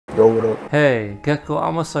Go with it. Hey, Gecko,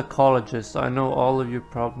 I'm a psychologist. I know all of your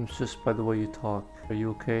problems just by the way you talk. Are you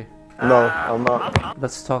okay? No, I'm not.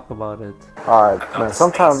 Let's talk about it. Alright, man.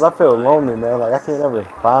 Sometimes I feel lonely, man. Like, I can't ever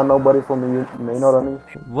find nobody for me. You know what I mean?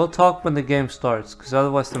 We'll talk when the game starts, because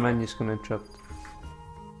otherwise the menu's gonna interrupt.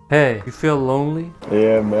 Hey, you feel lonely?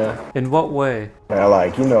 Yeah, man. In what way? Man,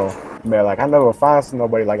 like, you know, man, like, I never find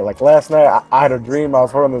nobody. Like last night, I had a dream I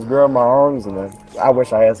was holding this girl in my arms, and then I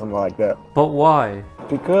wish I had something like that. But why?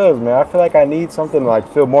 Because, man, I feel like I need something to,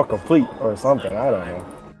 like, feel more complete or something. I don't know.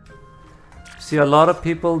 See, a lot of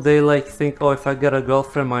people, they like think, oh, if I get a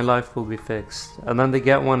girlfriend, my life will be fixed. And then they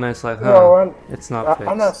get one and it's like, huh, No, it's not fixed.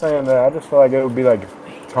 I'm not saying that. I just feel like it would be, like,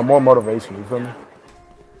 some more motivation. You feel me?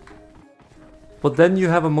 But then you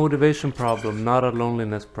have a motivation problem, not a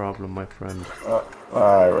loneliness problem, my friend.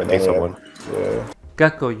 Alright, Need someone. Yeah.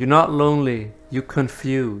 Gecko, you're not lonely, you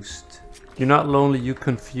confused. You're not lonely, you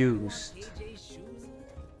confused.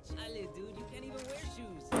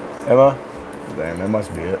 Emma? Damn, that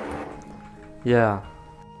must be it. Yeah.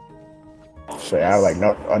 Shit, I have like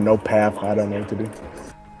no path. I don't know what to do.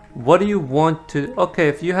 What do you want to... Okay,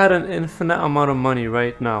 if you had an infinite amount of money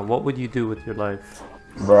right now, what would you do with your life?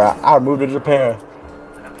 Bro, I'd move to Japan.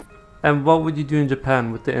 And what would you do in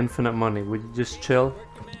Japan with the infinite money? Would you just chill?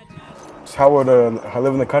 I would I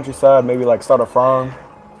live in the countryside, maybe like start a farm,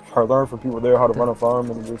 or learn from people there how to run a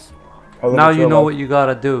farm, and just. Now you know what you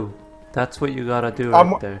gotta do. That's what you gotta do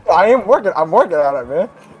right there. I'm working on it, man.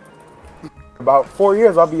 About 4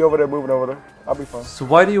 years, I'll be over there, moving over there. I'll be fine. So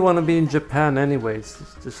why do you want to be in Japan anyways?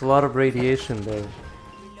 There's a lot of radiation there.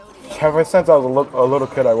 Ever since I was a little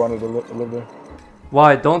kid, I wanted to live there.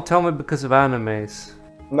 Why? Don't tell me because of animes.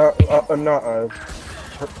 No,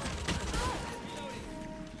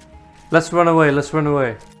 Let's run away, let's run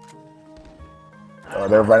away.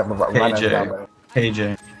 They're right Hey, Jay. now. Hey,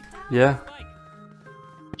 Jay. Yeah?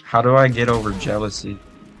 How do I get over jealousy?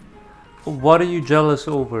 What are you jealous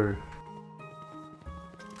over?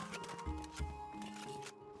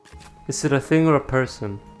 Is it a thing or a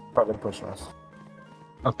person? Probably pushing us.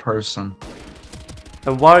 A person.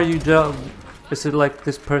 And why are you jealous? Is it like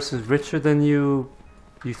this person's richer than you?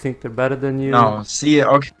 You think they're better than you? No, see,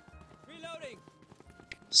 okay.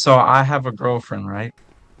 So I have a girlfriend, right?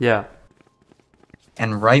 Yeah.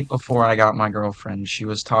 And right before I got my girlfriend, she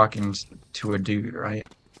was talking to a dude, right?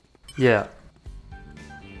 Yeah.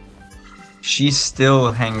 She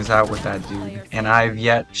still hangs out with that dude, and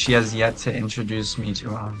she has yet to introduce me to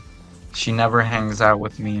him. She never hangs out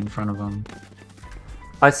with me in front of him.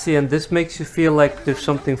 I see, and this makes you feel like there's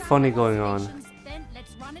something funny going on.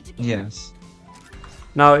 Yes.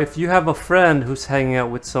 Now, if you have a friend who's hanging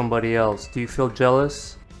out with somebody else, do you feel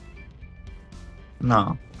jealous?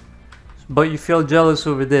 No. But you feel jealous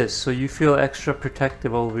over this, so you feel extra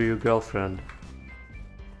protective over your girlfriend.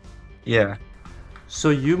 Yeah. So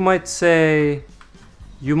you might say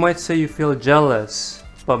you feel jealous,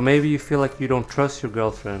 but maybe you feel like you don't trust your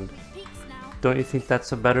girlfriend. Don't you think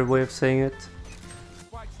that's a better way of saying it?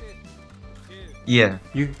 Yeah.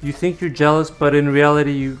 You think you're jealous, but in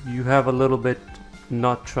reality you have a little bit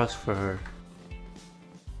not trust for her.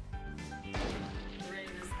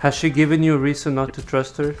 Has she given you a reason not to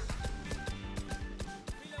trust her?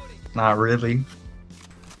 Not really.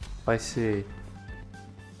 I see.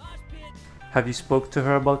 Have you spoke to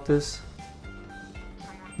her about this?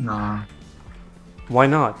 Nah. Why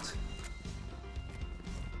not?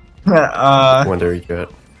 Wonder yet.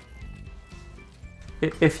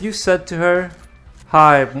 If you said to her,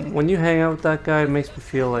 "Hi, when you hang out with that guy, it makes me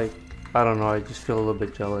feel like, I don't know, I just feel a little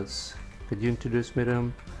bit jealous. Could you introduce me to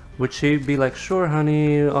him?" Would she be like, "Sure,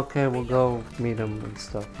 honey, okay, we'll go meet him and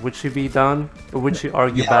stuff"? Would she be down? Or would she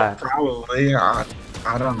argue back? Probably.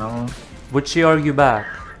 I don't know. Would she argue back?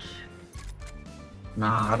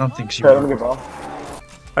 Nah, I don't think she Okay, let me would. get off.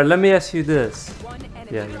 Alright, let me ask you this.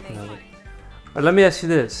 Yeah, you can have it. Alright, let me ask you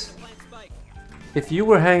this. If you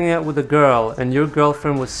were hanging out with a girl and your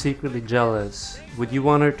girlfriend was secretly jealous, would you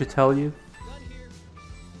want her to tell you?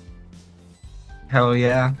 Hell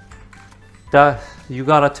yeah. That you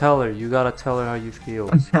gotta tell her. You gotta tell her how you feel.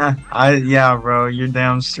 Yeah, bro, you're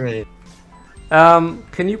damn straight.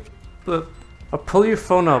 Can you pull your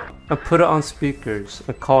phone up and put it on speakers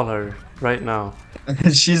and call her right now?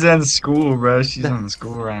 She's in school, bro. She's in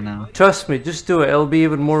school right now. Trust me, just do it. It'll be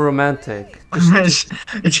even more romantic.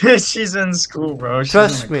 She's in school, bro. She's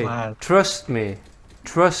Trust in me. class. Trust me.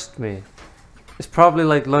 Trust me. It's probably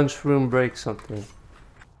like lunchroom break something.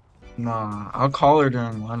 Nah, I'll call her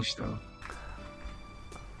during lunch though.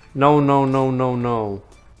 No, no, no, no, no.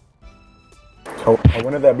 So,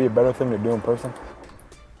 wouldn't that be a better thing to do in person?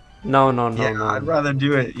 No, no, no, Yeah, no. I'd rather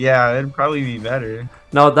do it. Yeah, it'd probably be better.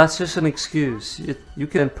 No, that's just an excuse. You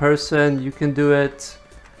can in person, you can do it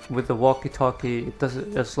with the walkie-talkie. It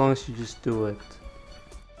doesn't, as long as you just do it.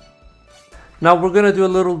 Now we're gonna do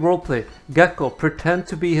a little roleplay. Gecko, pretend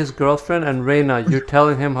to be his girlfriend, and Reina, you're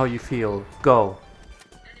telling him how you feel. Go.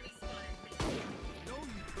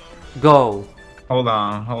 Go. Hold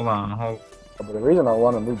on. But the reason I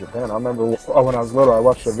want to move Japan, I remember when I was little, I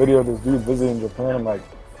watched a video of this dude visiting Japan. I'm like,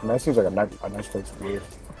 man, that seems like a nice place to live.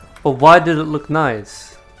 But why did it look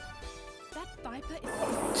nice?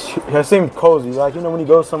 It seemed cozy. Like, you know, when you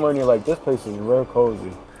go somewhere and you're like, this place is real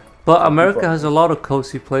cozy. But America has a lot of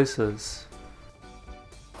cozy places.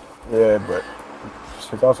 Yeah, but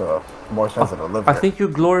it's also more expensive to live I there. think you're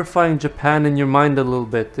glorifying Japan in your mind a little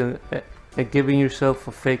bit and giving yourself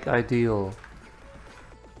a fake ideal.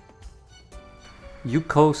 You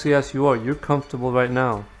cozy as you are, you're comfortable right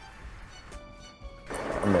now.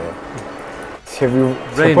 I mean, if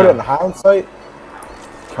you put it in hindsight,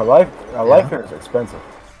 life here is expensive.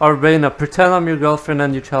 Alright, Reina, pretend I'm your girlfriend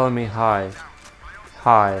and you're telling me hi.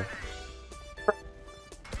 Hi.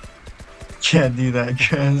 Can't do that,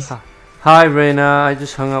 Chris. Hi, Reina, I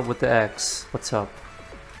just hung up with the ex. What's up?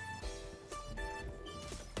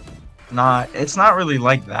 Nah, it's not really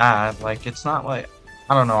like that. Like, it's not like...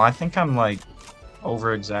 I don't know, I think I'm like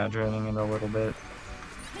over-exaggerating it a little bit.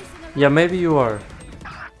 Yeah, maybe you are.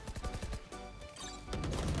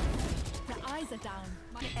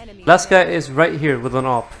 Last guy is right here with an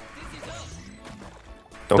op.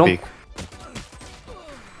 Don't peek.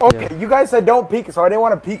 Okay, Yeah. you guys said don't peek, so I didn't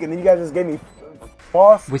want to peek, and then you guys just gave me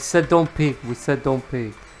false. We said don't peek. We said don't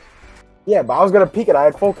peek. Yeah, but I was gonna peek it. I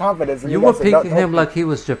had full confidence. And You guys were said, peeking don't him peek. like he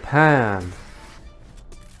was Japan.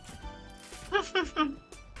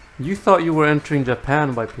 You thought you were entering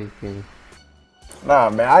Japan by peeking. Nah,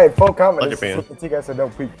 man, I had full confidence. Japan. You guys said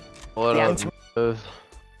don't peek. What Yeah. up?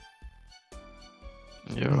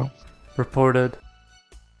 Yo. Reported.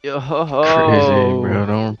 Yo, Crazy, bro.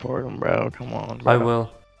 Don't report him, bro. Come on, bro. I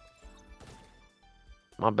will.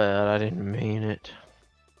 My bad, I didn't mean it.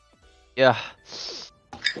 Yeah.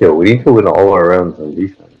 Yo, we need to win all our rounds on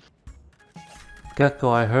defense. Gecko,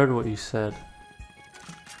 I heard what you said.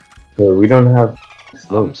 Yo, we don't have I'm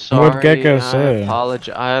smoke. sorry. Gecko I say?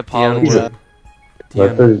 apologize. I Deanna apologize.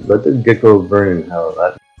 would. Let the gecko burn in hell.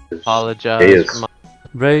 That is Apologize. chaos. My,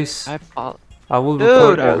 Race. I will Dude,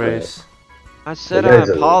 report you, I- Race. I said You I guys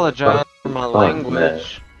are apologize for my fun,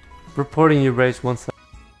 language. Reporting you, Race. 1 second.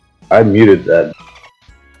 I muted that.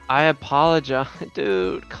 I apologize.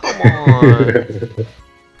 Dude, come on.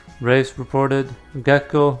 Race reported.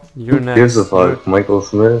 Gecko, you're Who next. gives a fuck? Michael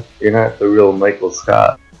Smith? You're not the real Michael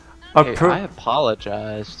Scott. Hey, I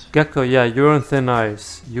apologized. Gecko, yeah, you're on thin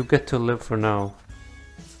ice. You get to live for now.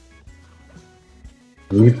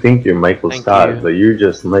 You think you're Michael Thank Scott, you. but you're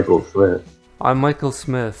just Michael Smith. I'm Michael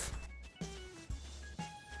Smith.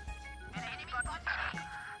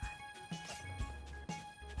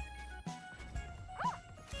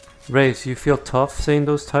 Race, you feel tough saying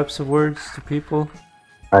those types of words to people?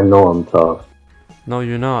 I know I'm tough. No,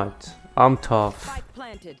 you're not. I'm tough.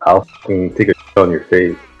 I'll fucking take a shit on your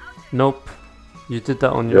face. Nope. You did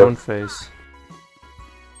that on your Yep. own face.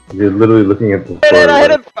 You're literally looking at the I floor.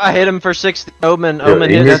 hit him. I hit him for 60. Omen Yo, aim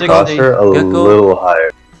hit your 60. crosser a Gecko. little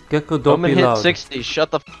higher. Gecko, don't Omen be hit loud. 60.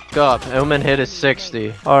 Shut the f up. Omen hit his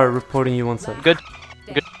 60. Alright, reporting you 1 second. Good,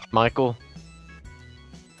 Michael.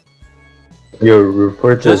 Yo,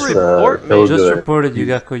 report Just this, report me. Killjoy. Just reported you,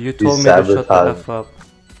 Gecko. You told me to shut the sabotaged. F up.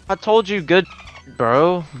 I told you good,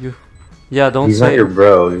 bro. Yeah, don't He's not say your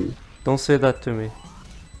bro. don't say that to me.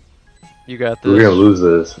 You got We're gonna this. lose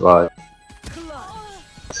this. Watch.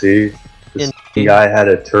 See? This Indeed. guy had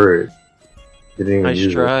a turret. Didn't even Nice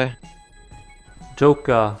use it. try.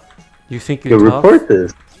 Joker, you think Yo, you're tough? report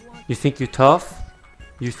this. You think you're tough?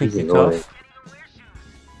 You think He's you're annoying. tough?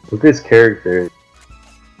 Look at his character.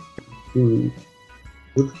 Who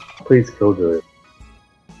plays Killjoy?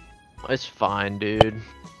 It's fine, dude.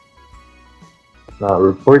 Nah,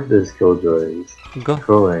 report this Killjoy. He's Go.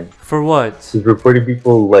 trolling. For what? He's reporting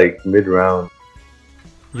people like mid-round,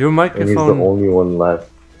 Your and he's the microphone. only one left.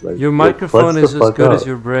 Like, Your yo, microphone flex is the as fuck good as up.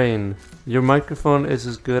 your brain. Your microphone is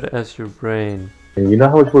as good as your brain. And you know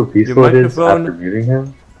how much more peaceful it is microphone- after muting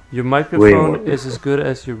him? Your more microphone is peaceful. as good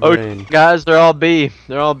as your Oh, brain. guys, they're all B.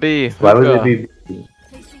 They're all B. Why would Hookah. it be?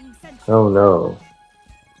 Oh no.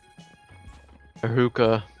 A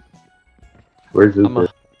hookah. Where's I'm Uber?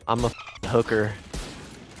 a hooker.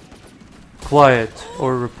 Quiet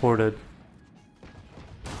or reported.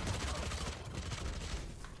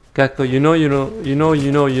 Gecko, you know.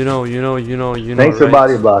 Thanks for right?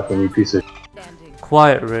 body blocking, you piece of.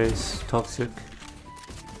 quiet, Race. Toxic.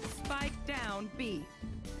 Spike down B.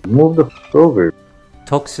 Move the f over.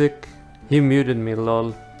 Toxic. He muted me,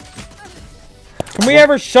 lol. Can we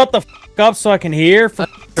ever shut the f up so I can hear? For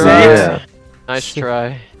Yeah. Nice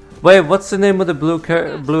try. Wait, what's the name of the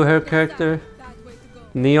blue hair character?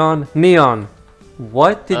 Neon? Neon.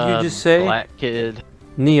 What did you just say? Black kid.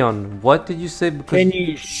 Neon. What did you say? Because Can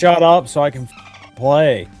you shut up so I can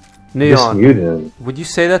play? Just Neon. mute him. Would you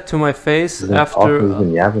say that to my face He's been after? talking, he's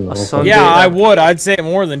been yapping the a whole Sunday? time. Yeah, I would. I'd say it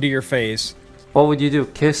more than to your face. What would you do?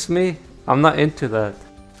 Kiss me? I'm not into that.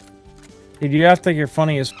 Dude, you have to think you're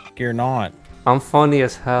funny as f. You're not. I'm funny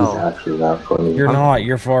as He's hell. actually not funny. You're not.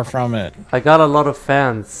 You're far from it. I got a lot of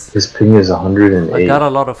fans. His ping is 108. I got a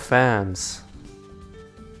lot of fans.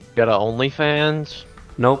 Got a OnlyFans?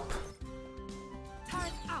 Nope.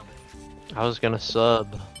 I was gonna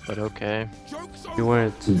sub, but okay. You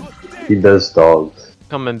weren't. He does dogs.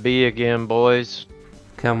 Come and be again, boys.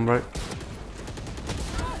 Come right.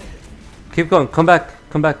 Keep going. Come back.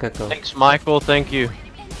 Come back, Echo. Thanks, Michael. Thank you.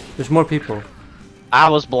 There's more people. I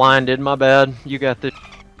was blinded. My bad. You got this.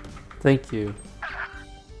 Thank you.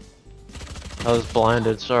 I was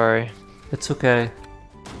blinded. Sorry. It's okay.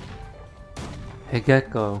 Hey,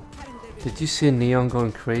 Gecko. Did you see Neon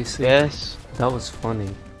going crazy? Yes. That was funny.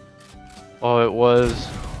 Oh, it was.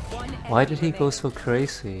 Why did he go so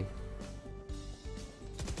crazy?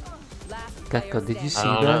 Gecko, did you see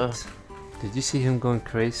don't know. that? Did you see him going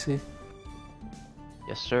crazy?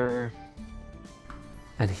 Yes, sir.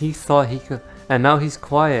 And he thought he could, and now he's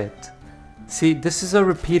quiet. See, this is a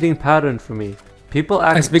repeating pattern for me. People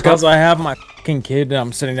act It's because tough. I have my fucking kid that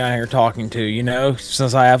I'm sitting down here talking to, you know?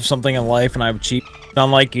 Since I have something in life and I have cheap,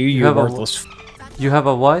 unlike you, you're have a- worthless. You have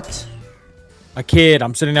a what? A kid.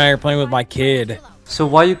 I'm sitting down here playing with my kid. So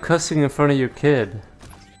why are you cussing in front of your kid?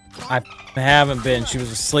 I haven't been. She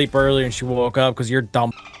was asleep earlier and she woke up because you're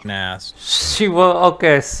dumb ass.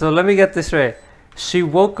 Okay, so let me get this right. She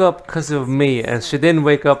woke up because of me, and she didn't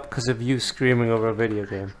wake up because of you screaming over a video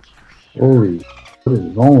game. Holy, what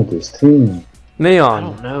is wrong with this team? I Neon.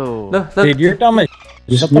 don't know. Look, Dude, you're dumb as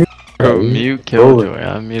Just shut the mute Bro, him. mute Go Killjoy.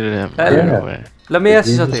 I muted him Yeah. right away. let me ask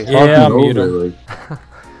you He's something. just talking Yeah, mute over, him. like,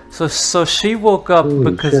 So she woke up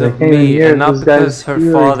Holy because shit, I of can't even me, hear and not this guy's because her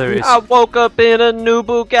feelings. father is. I woke up in a new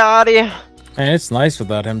Bugatti. Man, it's nice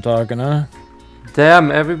without him talking, huh?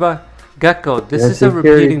 Damn, everybody. Gecko, this Yeah, is a take care of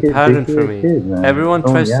your repeating kid, pattern take for care of me. your kid, man. Everyone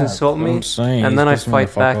Don't tries to yap. insult me, I'm saying, and he's then I pissing me the fight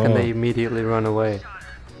fuck back, and off. they immediately run away.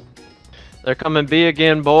 They're coming B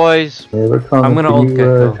again, boys. Yeah, we're coming. I'm gonna Can ult you,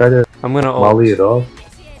 Gecko. try to I'm gonna ult. volley it off.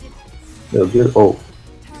 No, good. Oh,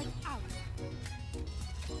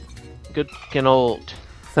 Good fucking ult.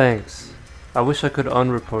 Thanks. I wish I could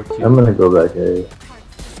unreport you. I'm gonna go back A.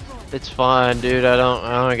 It's fine, dude. I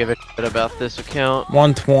don't give a shit about this account.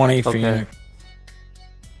 120 Okay. Phoenix.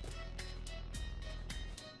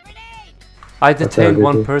 I What's detained up,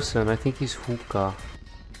 one Gecko? person. I think he's Hookah.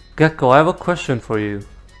 Gecko, I have a question for you.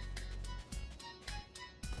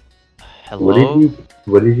 Hello?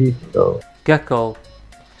 What did he? Oh, Gecko, yeah,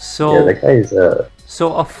 so that guy's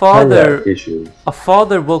so a kinda father issues. a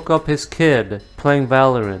father woke up his kid playing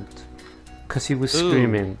Valorant because he was Ooh.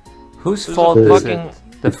 screaming. Whose Who's fault a is fucking- it?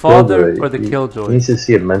 The father Killjoy. or the He killjoy? needs to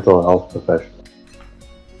see a mental health professional.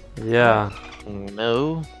 Yeah.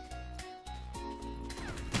 No.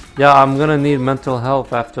 Yeah, I'm gonna need mental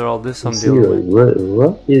health after all this I'm See, dealing like, with.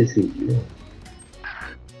 what is he doing?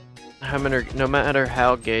 No matter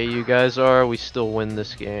how gay you guys are, we still win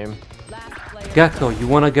this game. Gecko, you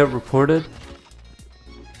wanna get reported?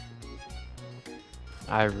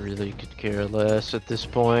 I really could care less at this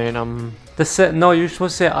point. I'm No, you're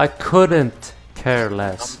supposed to say I couldn't care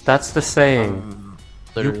less. That's the saying.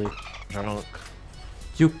 literally drunk.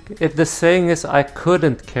 If the saying is I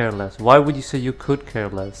couldn't care less, why would you say you could care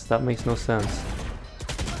less? That makes no sense.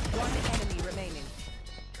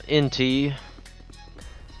 NT.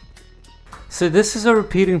 See, this is a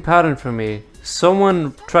repeating pattern for me.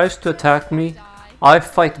 Someone tries to attack me, I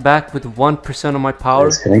fight back with 1% of my power,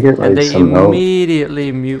 Guys, can I get and like they some help?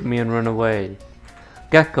 immediately mute me and run away.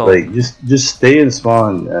 Gecko, Like just stay in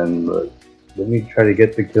spawn and let me try to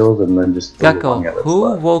get the kills and then just go Gecko, long at it who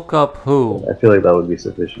left. woke up who? I feel like that would be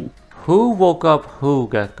sufficient. Who woke up who,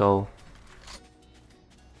 Gecko?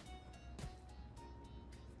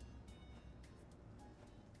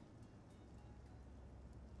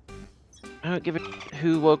 I don't give a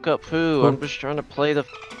who woke up who. I'm just trying to play the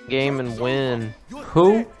game and win.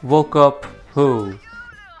 Who woke up who?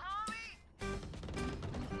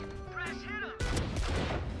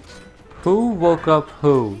 Who woke up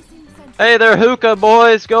who? Hey there, hookah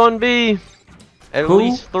boys, going B. At Who?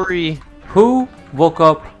 least 3. Who woke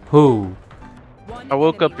up who? I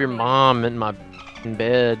woke up your mom in my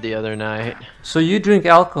bed the other night. So you drink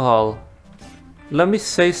alcohol. Let me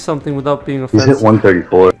say something without being He's hit offensive.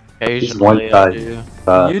 134. He's one Occasionally I do.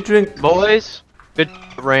 side. You drink. Boys, good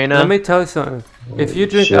Reina. Let me tell you something. If you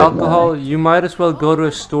drink Shit, alcohol, man. you might as well go to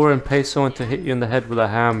a store and pay someone to hit you in the head with a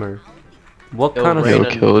hammer. What Yo, kind of... Yo,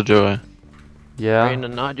 Raina. Killjoy. Yeah. Reina,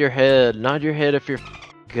 nod your head. Nod your head if you're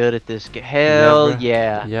good at this game. Hell bro.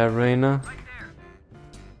 yeah. Yeah, Reina.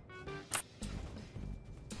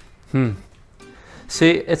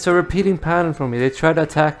 See, it's a repeating pattern for me. They try to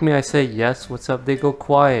attack me, I say yes, what's up? They go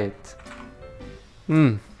quiet.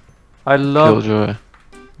 I love... Killjoy.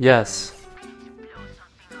 Yes.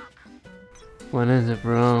 When is it,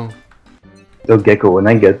 bro? Yo, Gecko, when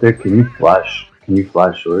I get there, can you flash? Can you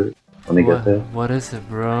flash short when I get there? What is it,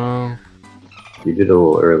 bro? You did a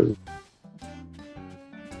little early.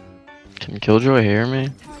 Can Killjoy hear me?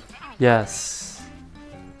 Yes.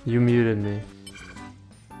 You muted me.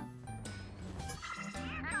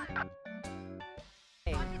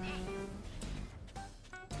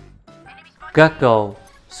 Gecko.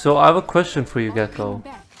 So I have a question for you, Gecko.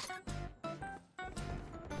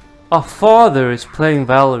 A father is playing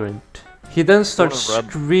Valorant. He then starts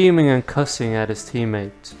screaming and cussing at his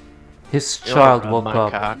teammate. His child woke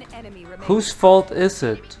up. Whose fault is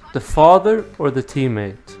it? The father or the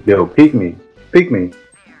teammate? Yo, peek me. Peek me.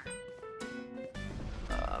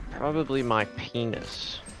 Probably my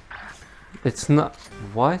penis. It's not...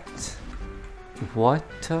 What? What?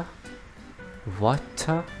 What?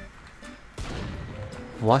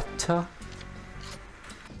 What?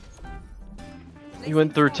 He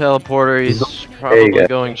went through teleporter. He's Hey, probably guys.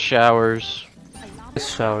 going showers.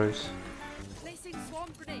 Showers.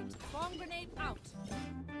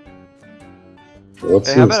 What's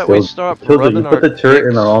Hey, how his about we skill? start Killjoy, rubbing you put our the turret in the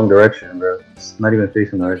dicks? wrong direction, bro. It's not even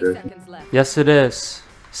facing the right direction. Yes, it is.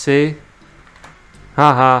 See?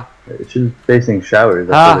 Haha. It should be facing showers.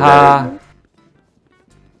 That's Ha what it ha. is, man.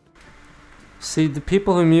 See, the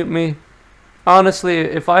people who mute me, honestly,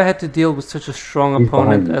 if I had to deal with such a strong He's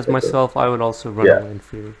opponent behind you, as Gecko. myself, I would also run Yeah. away in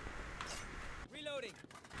fear.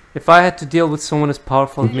 If I had to deal with someone as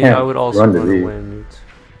powerful as You me, I can't would also run to run me. away and mute.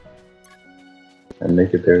 And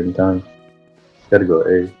make it there in time. Gotta go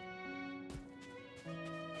A.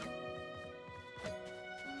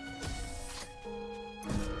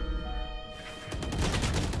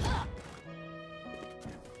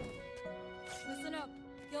 Listen up.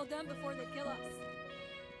 Kill them before they kill us.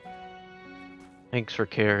 Thanks for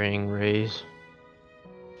carrying, Raze.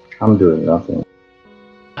 I'm doing nothing.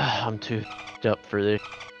 I'm too up for this.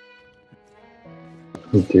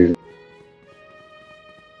 Me too.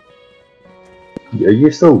 Are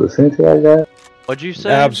you still listening to that guy? What'd you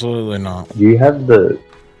say? Absolutely not. Do you have the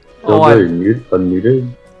Oh, Killjoy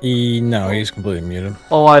unmuted? No, he's completely muted.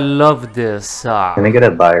 Oh, I love this. Can I get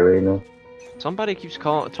a buy right now? Somebody keeps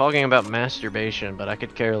talking about masturbation, but I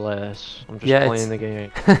could care less. I'm just Yeah, playing the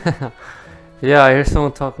it's- game. Yeah, I hear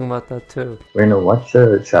someone talking about that too. Right now, watch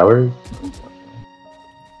the showers.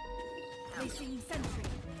 Placing sentry.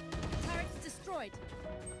 Turrets destroyed.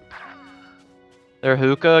 They're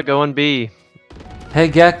hookah going B. Hey,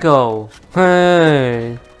 Gecko.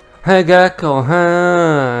 Hey. Hey, Gecko.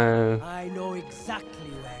 Hey. I know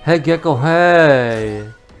exactly where. Hey, Gecko. Hey.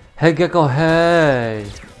 Hey, Gecko. Hey.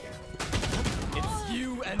 It's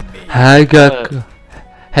you and me. Hey, Gecko.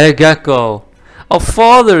 Hey, Gecko. A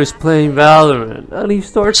father is playing Valorant and he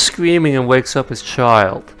starts screaming and wakes up his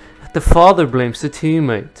child. The father blames the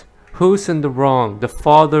teammate. Who's in the wrong, the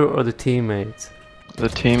father or the teammate? The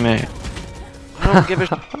teammate. I don't give a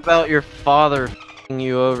shit about your father f***ing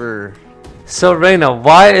you over. So, Reina,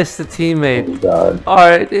 why is the Oh teammate... god.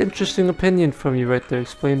 Alright, interesting opinion from you right there.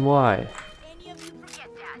 Explain why.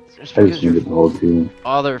 Just I because just your muted the whole team.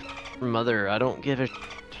 father f***ing mother, I don't give a shit.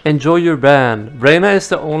 Enjoy your ban. Reina is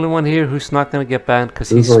the only one here who's not gonna get banned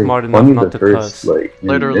because It was he's like smart enough funny not the to first, cuss. like,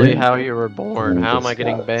 Literally minute, how you were and born. then How am just I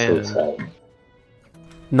getting got banned? so sad.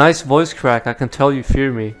 Nice voice crack, I can tell you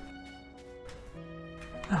fear me.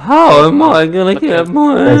 How am I gonna get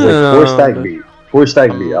more? Guys, like 4 stack B. 4 stack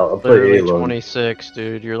B. I'll play A Literally alone. 26,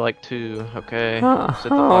 dude. You're like 2, okay? How Sit the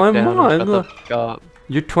fuck am down I and shut the go- fuck up.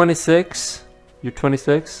 You're 26? You're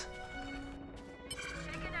 26?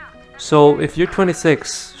 So, if you're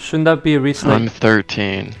 26, shouldn't that be a reason I'm that,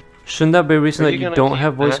 13. shouldn't that be a reason Are that you you gonna don't keep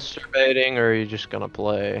have voice? masturbating, or are you just gonna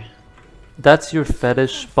play? That's your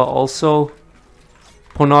fetish, but also,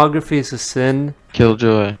 pornography is a sin.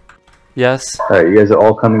 Killjoy. Yes? Alright, you guys are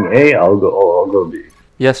all coming A. I'll go B.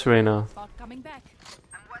 Yes, Reina. Spot coming back.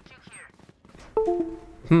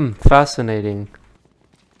 Fascinating.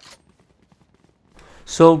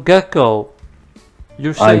 So, Gecko,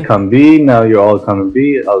 You're I saying come B, now you're all coming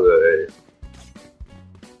B. I'll go A.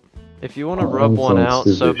 If you want to Oh, rub I'm one some out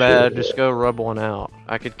so stupid bad, shit, just go rub one out.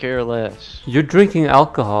 I could care less. you're drinking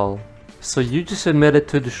alcohol, so you just admitted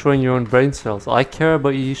to destroying your own brain cells. I care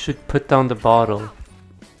about you. You should put down the bottle.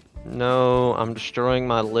 No, I'm destroying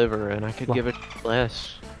my liver, and I could What? give it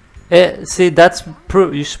less. See, that's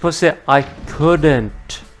proof. You're supposed to say I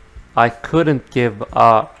couldn't. I couldn't give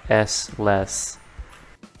a S less.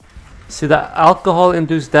 See, the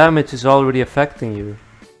alcohol-induced damage is already affecting you.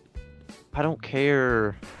 I don't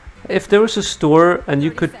care. If there was a store and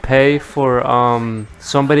you could pay for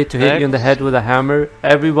somebody to hit you in the head with a hammer,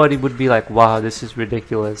 everybody would be like, "Wow, this is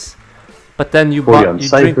ridiculous." But then you 40 on drink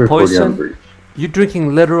Cypher, 40 on poison. Breach. You're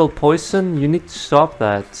drinking literal poison. You need to stop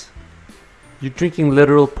that. You're drinking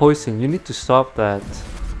literal poison. You need to stop that.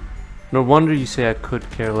 No wonder you say I could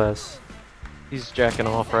care less. He's jacking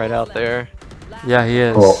off right out there. Yeah, he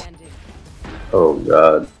is. Oh. Oh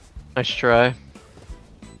god. Nice try.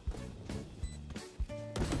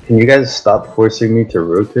 Can you guys stop forcing me to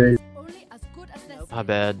rotate? Only as good as their My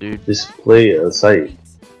bad, dude. Just play a site.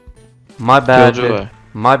 My bad, dude. Killjoy.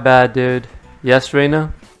 My bad, dude. Yes,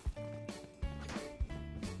 Reina?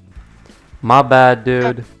 My bad,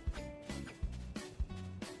 dude.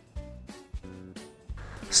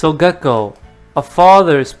 So, Gecko, a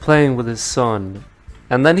father is playing with his son,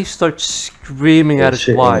 and then he starts screaming at That his shit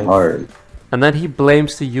ain't wife, hard. and then he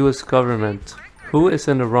blames the US government. Who is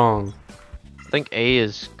in the wrong? I think A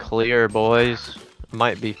is clear, boys.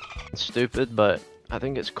 Might be stupid, but I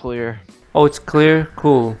think it's clear. Oh, it's clear?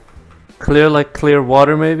 Cool. Clear like clear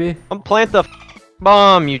water, maybe? I'm plant the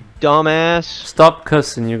bomb, you dumbass. Stop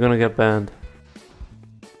cussing, you're gonna get banned.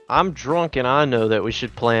 I'm drunk and I know that we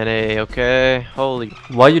should plan A, okay? Holy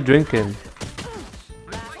Why you drinking?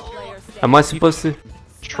 Am I supposed to?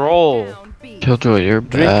 troll. Killjoy, you're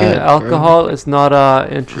Drinking bad. alcohol is not a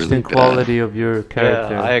interesting Really bad. quality of your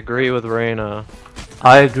character. Yeah, I agree with Reina.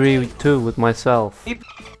 I agree too with myself.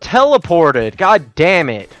 Teleported, god damn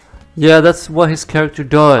it. Yeah, that's what his character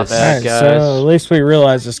does. My bad. Alright, guys. so at least we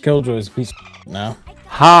realize this Killjoy is a piece of now.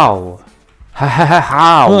 How?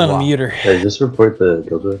 I'm gonna How? mute her. Hey, just report the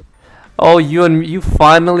killjoy. Oh, you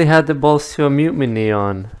finally had the balls to unmute me,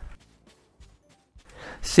 Neon.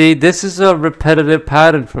 See, this is a repetitive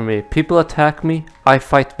pattern for me. People attack me, I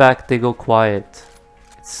fight back, they go quiet.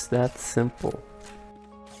 It's that simple.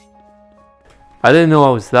 I didn't know I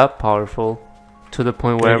was that powerful. To the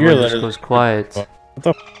point where Dude, you're everyone just literally- goes quiet. What the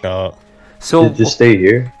f up? So, Just stay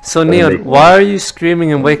here. so Doesn't Neon, make why are you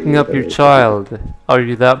screaming and waking up your child? Are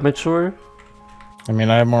you that mature? I mean,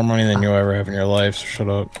 I have more money than you ever have in your life, so shut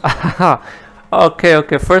up.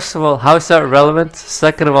 Okay. First of all, how is that relevant?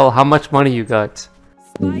 Second of all, how much money you got?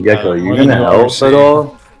 Gecko, you What gonna do you help oversee? at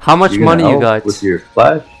all? How much gonna money you help got? with your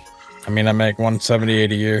flash? I mean, I make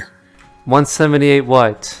 178 a year. 178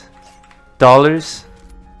 what? Dollars?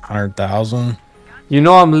 100,000. You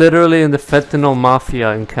know I'm literally in the fentanyl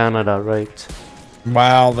mafia in Canada, right?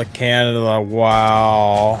 Wow, the Canada,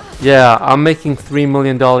 wow. Yeah, I'm making $3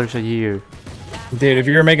 million a year. Dude, if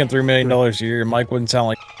you were making $3 million a year, your mic wouldn't sound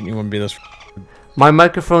like you wouldn't be this. My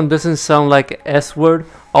microphone doesn't sound like S word.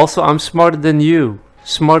 Also, I'm smarter than you.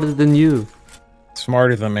 Smarter than you.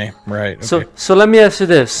 Smarter than me, right? Okay. So let me ask you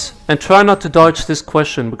this, and try not to dodge this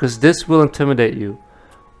question because this will intimidate you.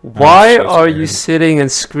 Why so are you scared. sitting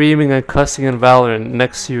and screaming and cussing in Valorant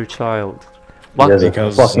next to your child? What? You guys are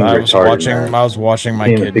Because fucking I was retarded, watching, man. I was watching my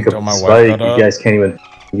You can't kid even pick until up my the wife spike. got You up. guys can't even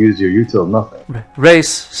use your util, nothing. Race,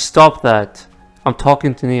 stop that. I'm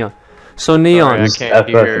talking to Neon. So Sorry, Neon, I Just can't FF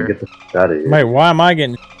hear. and get the f out of here. Wait, why am I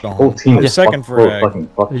getting The whole team I'm is second full of frag. fucking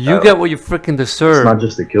fucking you out. get what you freaking It's deserve. not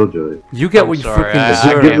just the killjoy. You get I'm what you sorry, freaking I Just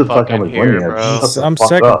deserve. give can't the fuck how much fucking money hear, you have. bro. Shut the I'm fuck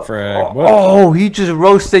second up. frag. What? Oh, he just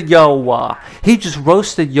roasted Yoa. He just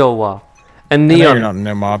roasted Yoa. And I know you're Neon, not in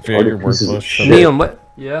the mafia, All the you're pieces of worthless. shit. Neon,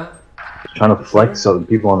 what? Yeah. Trying to flex on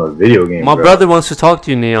people on a video game. My bro. brother wants to talk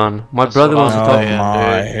to you, Neon. My That's brother what wants to I'm talk. Oh saying,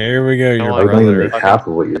 my, dude. here we go, your I I don't even brother. make half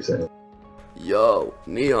of what you're saying. Yo,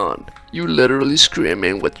 Neon, you literally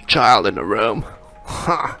screaming with your child in the room.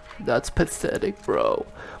 Ha, that's pathetic, bro.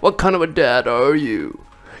 What kind of a dad are you?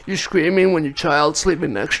 You screaming when your child's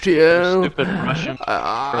sleeping next to you? Stupid Russian.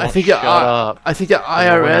 I Girl, think shut up. I think the don't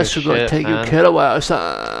know IRS are gonna shit, take your man. kid away.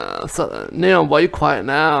 So, Neon, why you quiet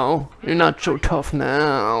now? You're not so tough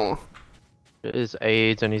now. It is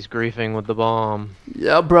AIDS and he's griefing with the bomb.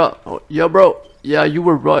 Yeah, bro. Yeah, bro. Yeah, you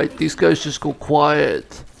were right. These guys just go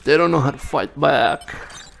quiet. They don't know how to fight back.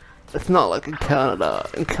 It's not like in Canada.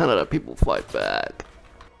 In Canada, people fight back.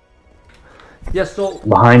 Yeah, so,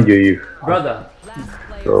 Behind you, you. brother,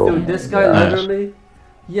 Bro. dude, this guy gosh. literally,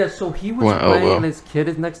 Yeah, so he was What, playing elbow? and his kid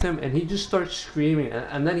is next to him and he just starts screaming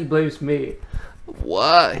and then he blames me.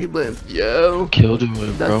 What? He blames you? Killed him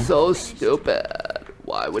with it, bro. That's so stupid.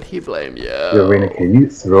 Why would he blame you? Yo, Reina, can you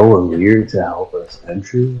throw a leer to help us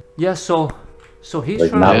entry? Yeah, so he's Like,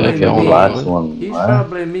 trying not to like blame the me. last one. He's what? trying to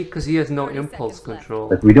blame me because he has no impulse control.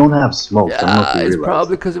 Like, we don't have smoke. I don't know if Yeah, you it's realize.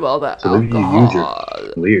 probably because of all that So maybe you use your alcohol.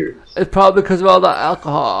 leers. It's probably because of all that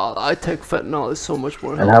alcohol. I take fentanyl. It's so much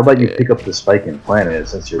more And how about you healthy. pick up the spike and plant it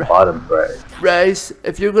since your bottom right? Race,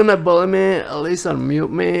 if you're gonna bully me, at least unmute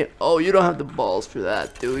me. Oh, you don't have the balls for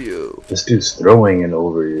that, do you? This dude's throwing it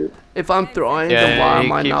over you. If I'm throwing, then why Yeah, he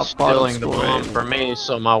am I keeps not bottom stealing the bomb scoring? for me,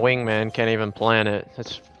 so my wingman can't even plant it.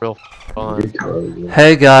 It's real fun.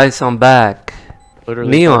 Hey guys, I'm back.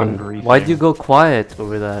 Literally fucking Neon, why'd you go quiet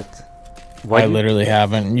over that? I literally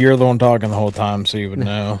haven't. You're the one talking the whole time, so you would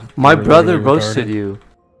know. My You're brother literally roasted retarded. you.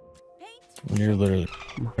 You're literally.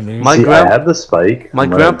 My See, grand- I have the spike. my I'm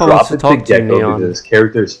gonna grandpa drop wants to it talk to you, Gecko Neon. because his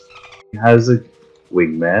character has a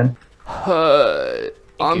wingman. Hey,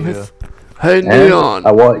 I'm you. his. Hey, And Neon.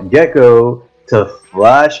 I want Gecko to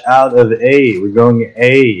flash out of A. We're going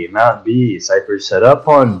A, not B. Cypher set up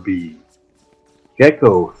on B.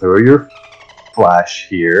 Gecko, throw your flash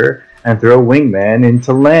here and throw wingman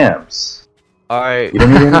into lamps. Alright. You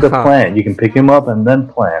don't need him to plant. You can pick him up and then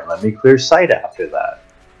plant. Let me clear sight after that.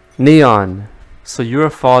 Neon, so you're a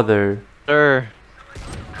father. Sure.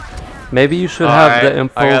 Maybe you should have the Alright,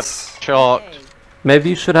 I impulse. got chalked. Maybe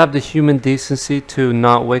you should have the human decency to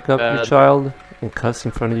not wake up your Bad. child and cuss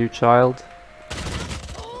in front of your child.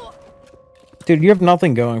 Dude, you have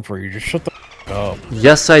nothing going for you. Just shut the up.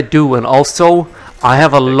 Yes, I do, and also I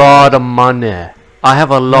have a lot of money. I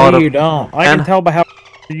have a lot No, of. you don't. I and- can tell by how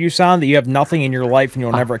you sound that you have nothing in your life and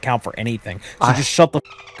you'll never account for anything. So just shut the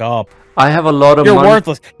up. I have a lot of You're money.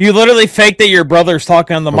 worthless. You literally faked that your brother's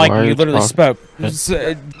talking on the Why mic are and you you literally talking?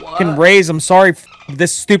 spoke. Can raise. I'm sorry.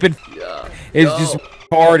 This stupid is just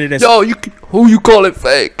retarded as. Yo, who you calling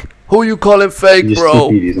fake? Who you calling fake, You bro?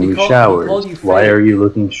 stupidies, and He we called showers. you Why fake. are you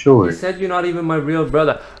looking He short? said you're not even my real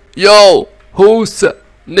brother. Yo, who's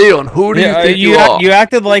Neon? Who do you Yeah, think you are? you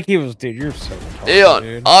acted like he was. Dude, you're so retarded, Neon,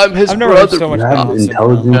 dude. I'm his I've never heard brother. so much You have nonsense in my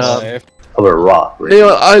intelligence life. of a rock. Right?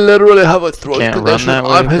 Neon, I literally have a throat Can't run condition. that way,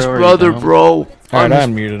 I'm his bro, or you brother, don't? bro. Alright, I I'm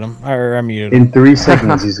his- unmuted him. I muted him. In 3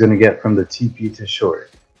 seconds, he's gonna get from the TP to short.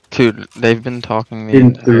 Dude, they've been talking the In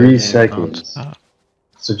entire 3 game seconds. nonstop.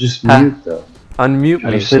 So just Ha. mute them. Unmute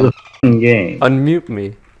Try me. to play the f***ing game. Unmute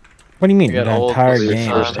me. What do you mean? You The got old entire for your game.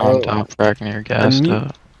 First time top fracking your gassed Unmute.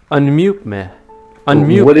 up. Unmute me.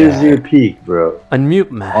 Unmute What me. is your peak, bro? Unmute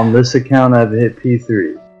me. On this account, I've hit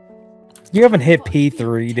P3. You haven't hit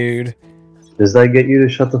P3, dude. Does that get you to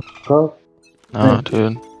shut the f up? No,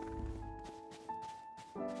 dude.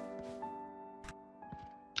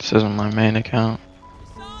 This isn't my main account.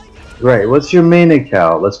 Right, what's your main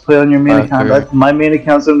account? Let's play on your main account. Sure. That's, my main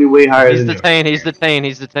account's gonna be way higher He's than yours. detained, he's detained,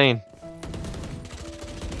 he's detained.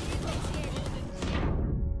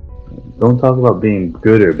 Don't talk about being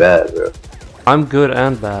good or bad, bro. I'm good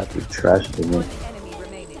and bad. You're trash to me. Enemy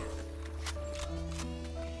remaining.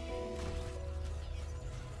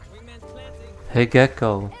 Hey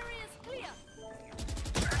Gecko.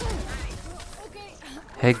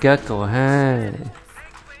 Hey Gecko, hey.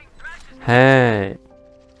 Hey.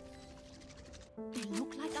 They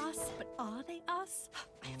look like us, but are they us?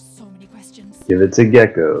 I have so many questions. Give it to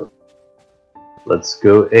Gecko. Let's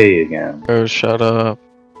go A again. Bro, shut up.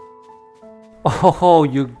 Oh,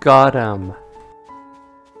 you got him.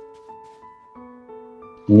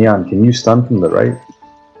 Neon, can you stun from the right?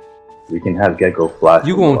 We can have Gecko flash.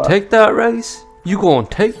 You from the gonna left. take that race? You gonna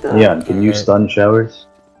take that? Neon, can you stun showers?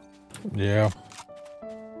 Yeah.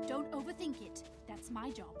 Don't overthink it. That's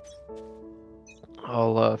my job.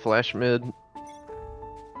 I'll flash mid.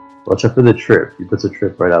 Watch out for the trip. He puts a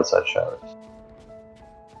trip right outside showers.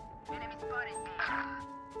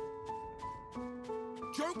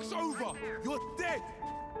 Joke's over. You're dead.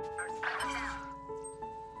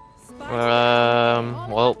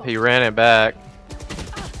 Well, he ran it back.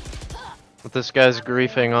 But this guy's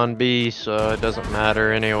griefing on B, so it doesn't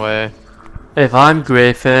matter anyway. If I'm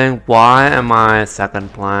griefing, why am I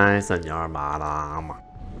second place and you're bottom?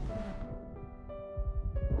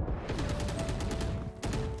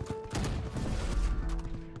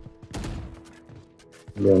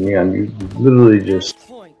 Yo, Neon, you literally just.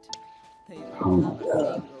 Oh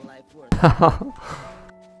my god.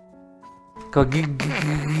 Go, give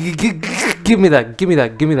me that, give me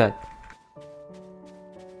that, give me that.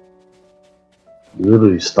 You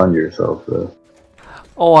literally stunned yourself, bro.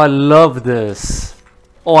 Oh, I love this.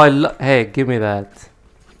 Oh, hey, give me that.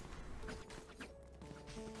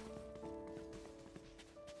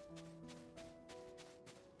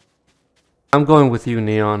 I'm going with you,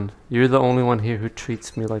 Neon. You're the only one here who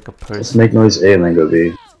treats me like a Let's person. make noise A and then go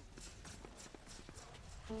B.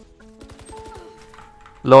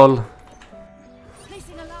 Lol.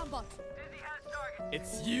 Placing alarm bot.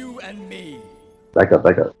 It's you and me. Back up,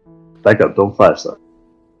 back up. Back up, don't flash though.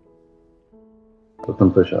 Let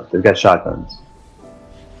them push up. They've got shotguns.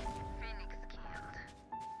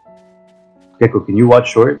 Gecko, can you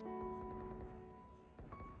watch short?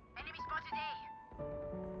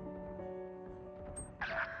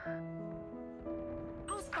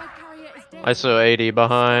 Our spike carrier is dead. I saw 80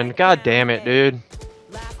 behind. God damn it, dude.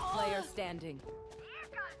 Last player standing.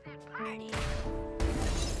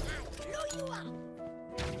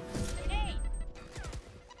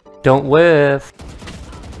 Don't whiff.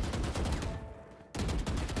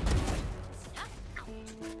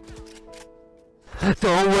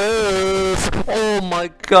 Don't whiff. Oh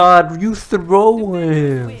my god, you throw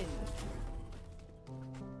him.